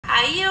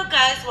Hi you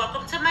guys,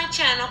 welcome to my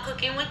channel,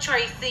 Cooking with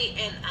Tracy,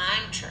 and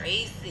I'm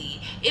Tracy.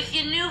 If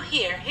you're new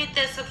here, hit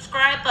that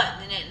subscribe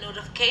button and that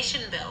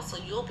notification bell so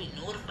you'll be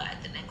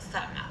notified the next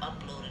time I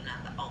upload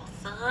another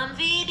awesome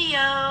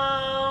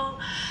video.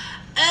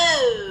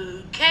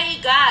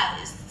 Okay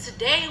guys,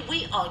 today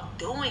we are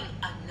doing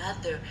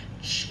another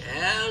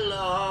challenge.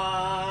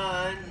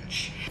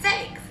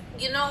 Thanks.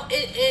 You know,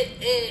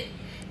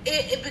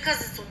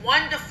 because it's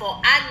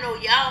wonderful. I know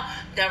y'all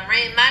done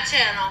ran my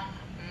channel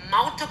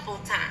multiple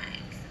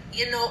times,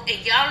 you know,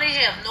 and y'all ain't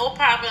have no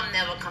problem,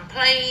 never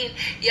complained.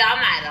 Y'all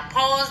might have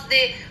paused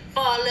it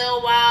for a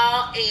little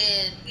while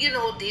and, you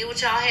know, did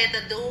what y'all had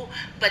to do,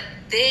 but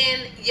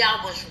then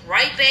y'all was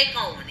right back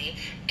on it,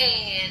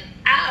 and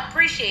I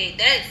appreciate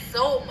that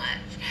so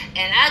much.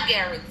 And I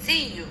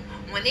guarantee you,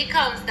 when it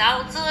comes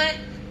down to it,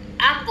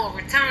 I'm gonna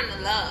return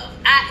the love.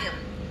 I am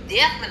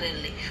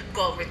definitely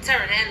gonna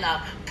return that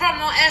love.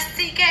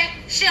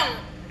 PromoSTK, she don't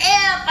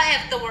ever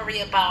have to worry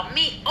about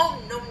me.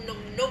 Oh no, no,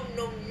 no,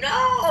 no,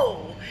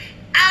 no.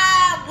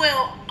 I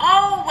will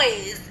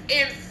always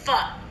and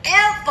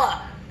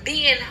forever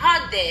be in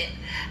her debt.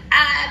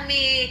 I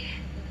mean,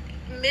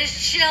 Miss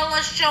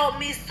Sheila showed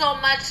me so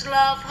much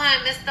love, her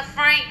and Mr.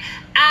 Frank.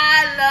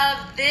 I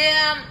love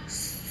them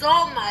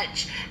so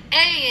much,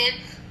 and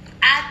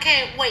I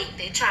can't wait.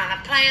 They trying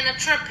to plan a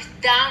trip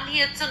down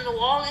here to New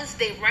Orleans.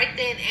 They right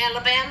there in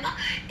Alabama.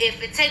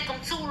 If it take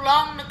them too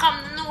long to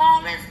come to New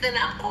Orleans, then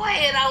I'll go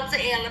head out to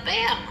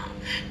Alabama,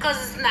 because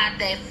it's not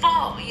that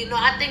far. You know,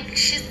 I think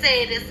she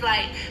said it's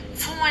like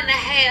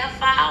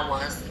 2.5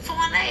 hours,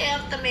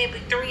 2.5 to maybe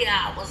 3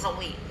 hours a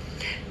week.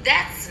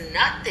 That's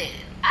nothing.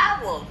 I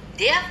will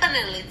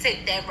definitely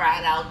take that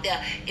ride out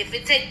there if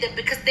it take them,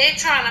 because they're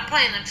trying to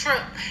plan a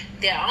trip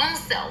their own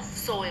self.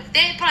 So if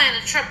they plan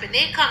a trip and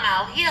they come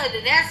out here,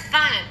 then that's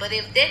fine. But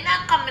if they're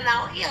not coming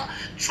out here,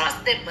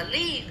 trust and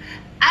believe,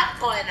 I'm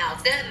going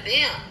out there to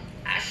them.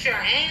 I sure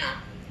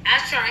am. I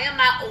sure am.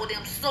 I owe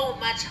them so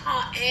much,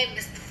 huh? And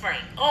Mr.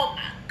 Frank. Oh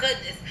my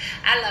goodness.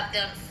 I love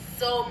them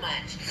so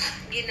much.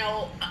 You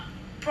know,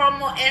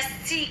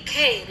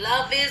 PromoSTK,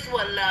 love is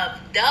what love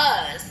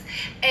does.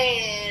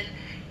 And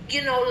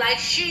you know, like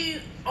she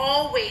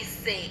always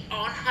say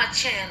on her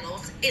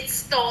channels, it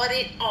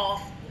started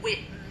off with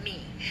me.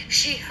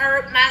 She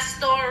heard my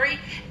story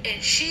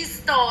and she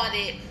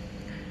started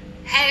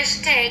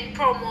hashtag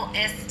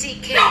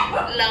PromoSTK,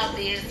 love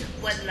is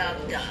what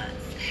love does.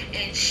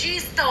 And she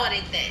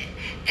started that.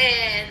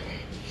 And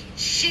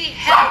she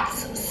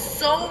helps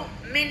so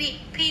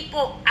many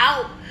people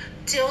out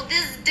till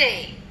this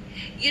day.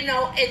 You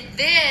know, and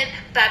then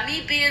by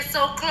me being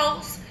so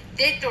close,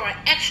 they throwing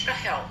extra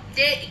help.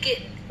 They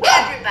getting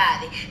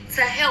everybody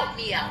to help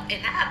me out,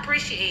 and I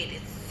appreciate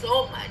it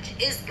so much.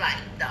 It's like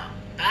the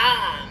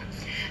bomb.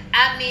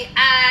 I mean,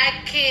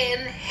 I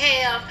can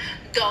have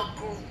the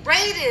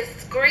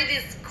greatest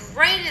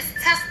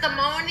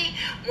testimony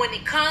when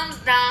it comes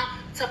down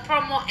to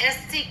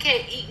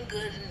PromoSTK eating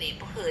good in the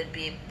neighborhood,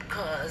 baby,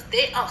 because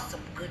they are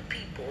some good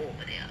people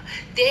over there.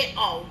 They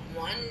are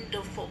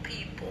wonderful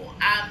people.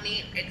 I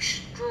mean,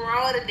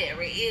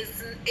 extraordinary,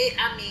 isn't it?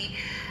 I mean,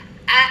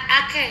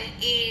 I can't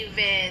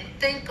even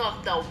think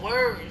of the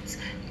words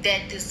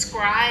that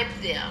describe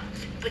them,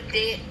 but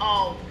they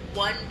are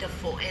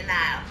wonderful, and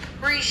I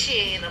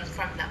appreciate them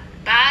from the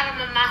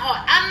bottom of my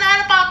heart. I'm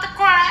not about to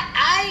cry.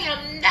 I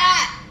am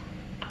not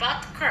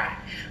about to cry,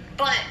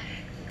 but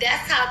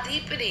that's how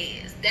deep it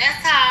is.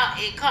 That's how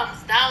it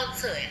comes down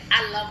to it.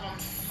 I love them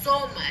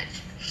so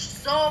much.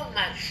 So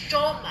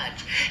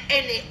much,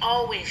 and they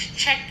always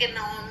checking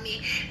on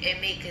me and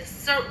making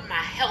certain my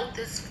health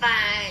is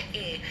fine,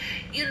 and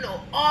you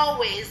know,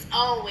 always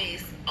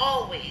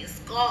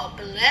God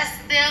bless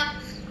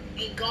them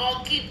and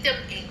God keep them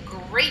in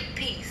great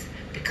peace,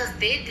 because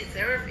they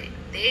deserve it.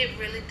 They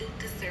really do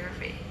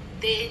deserve it.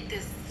 They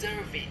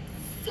deserve it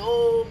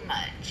so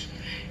much.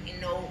 You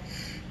know,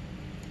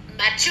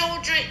 my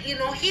children, you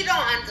know, he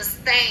don't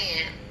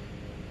understand,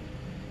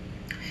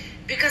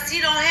 because he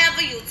don't have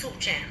a YouTube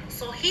channel.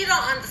 So he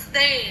don't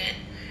understand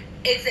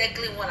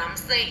exactly what I'm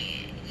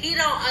saying. He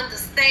don't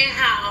understand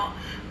how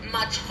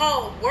much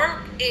hard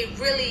work it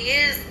really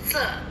is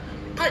to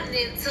putting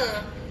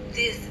into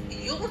this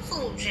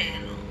YouTube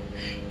channel.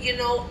 You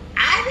know,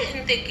 I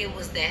didn't think it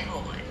was that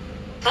hard,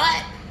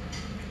 but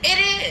it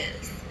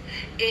is.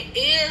 It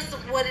is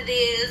what it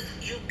is.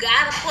 You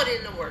gotta put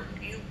in the work.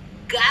 You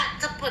got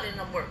to put in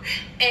the work.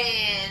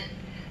 And,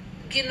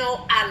 you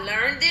know, I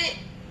learned it.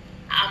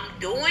 I'm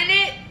doing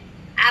it.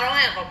 I don't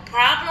have a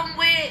problem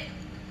with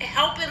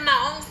helping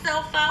my own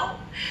self out.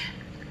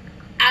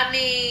 I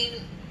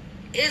mean,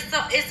 it's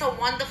a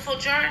wonderful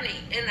journey,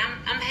 and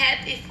I'm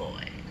happy for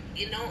it.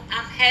 You know,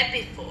 I'm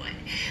happy for it.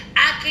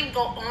 I can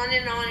go on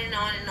and on and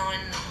on and on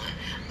and on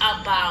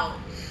about,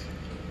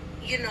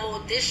 you know,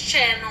 this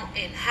channel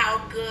and how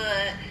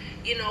good,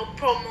 you know,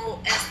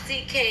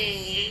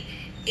 PromoSTK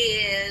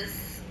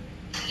is,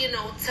 you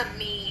know, to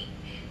me.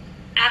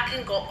 I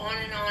can go on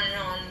and on and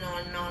on and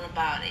on and on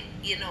about it,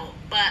 you know,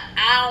 but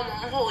I don't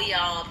want to hold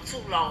y'all up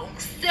too long.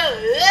 So,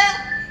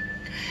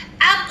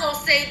 I'm going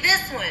to say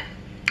this one.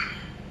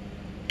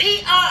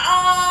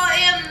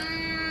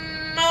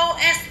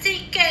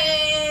 PROMOSTK.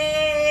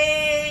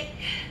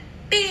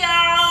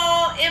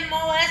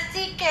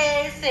 PROMOSTK.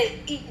 Say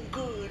eating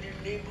good in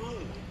the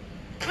neighborhood.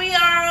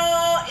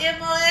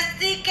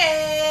 PROMOSTK.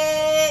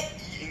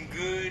 Eating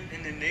good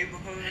in the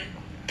neighborhood.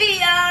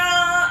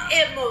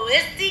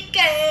 PROMOSTK.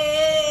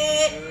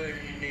 Good in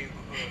the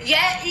neighborhood.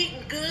 Yeah,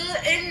 eating good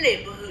in the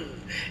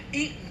neighborhood.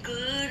 Eating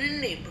good in the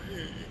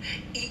neighborhood.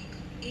 Eating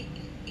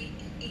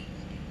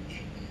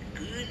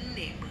good in the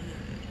neighborhood.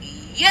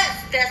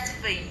 Yes, that's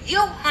for you,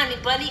 honey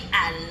bunny.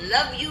 I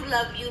love you,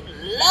 love you,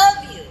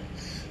 love you.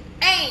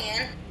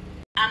 And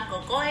I'm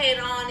going to go ahead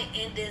on and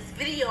end this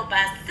video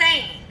by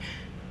saying,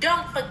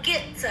 don't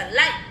forget to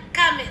like,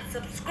 comment,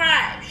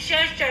 subscribe,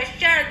 share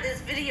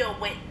this video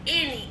with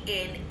any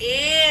and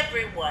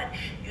everyone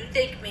you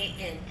think may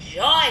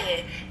enjoy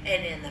it.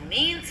 And in the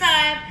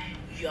meantime,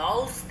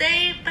 y'all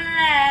stay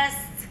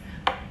blessed.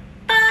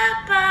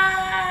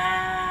 Bye-bye.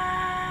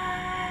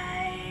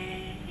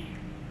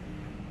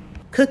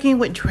 Cooking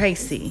with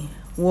Tracy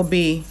will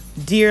be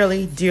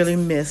dearly, dearly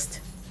missed.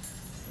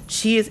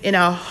 She is in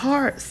our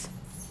hearts.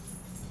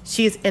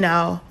 She is in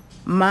our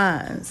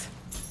minds.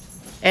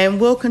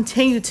 And will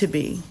continue to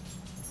be.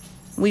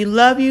 We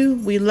love you.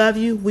 We love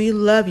you. We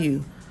love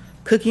you.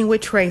 Cooking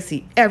with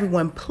Tracy.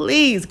 Everyone,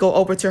 please go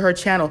over to her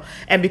channel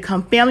and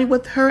become family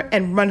with her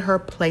and run her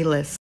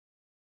playlist.